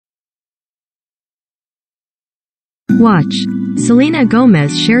Watch. Selena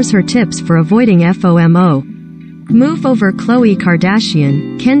Gomez shares her tips for avoiding FOMO. Move over Khloe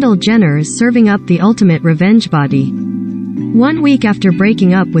Kardashian. Kendall Jenner is serving up the ultimate revenge body. 1 week after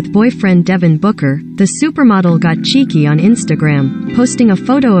breaking up with boyfriend Devin Booker, the supermodel got cheeky on Instagram, posting a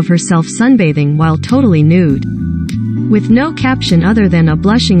photo of herself sunbathing while totally nude. With no caption other than a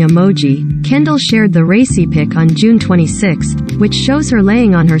blushing emoji, Kendall shared the Racy pic on June 26, which shows her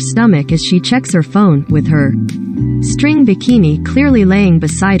laying on her stomach as she checks her phone, with her string bikini clearly laying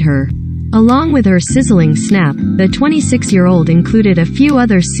beside her. Along with her sizzling snap, the 26-year-old included a few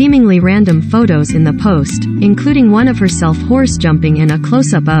other seemingly random photos in the post, including one of herself horse jumping in a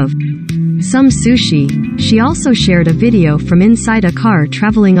close-up of some sushi. She also shared a video from inside a car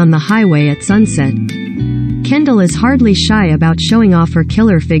traveling on the highway at sunset. Kendall is hardly shy about showing off her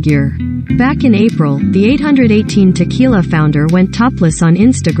killer figure. Back in April, the 818 Tequila founder went topless on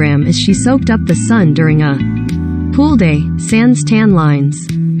Instagram as she soaked up the sun during a pool day, sans tan lines.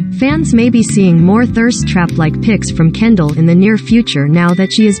 Fans may be seeing more thirst trap-like pics from Kendall in the near future now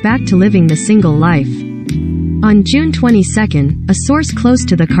that she is back to living the single life. On June 22, a source close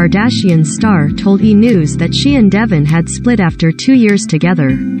to the Kardashian star told E! News that she and Devin had split after 2 years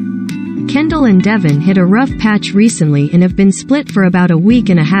together. Kendall and Devin hit a rough patch recently and have been split for about a week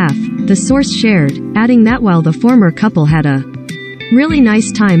and a half, the source shared, adding that while the former couple had a really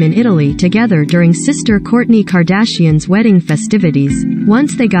nice time in Italy together during sister Kourtney Kardashian's wedding festivities,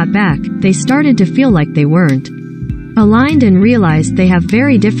 once they got back, they started to feel like they weren't aligned and realized they have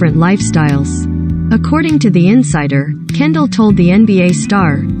very different lifestyles. According to The Insider, Kendall told the NBA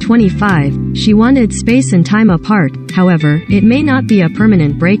star, 25, she wanted space and time apart, however, it may not be a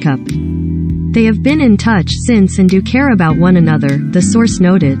permanent breakup. They have been in touch since and do care about one another, the source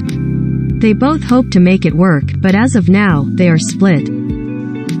noted. They both hope to make it work, but as of now, they are split.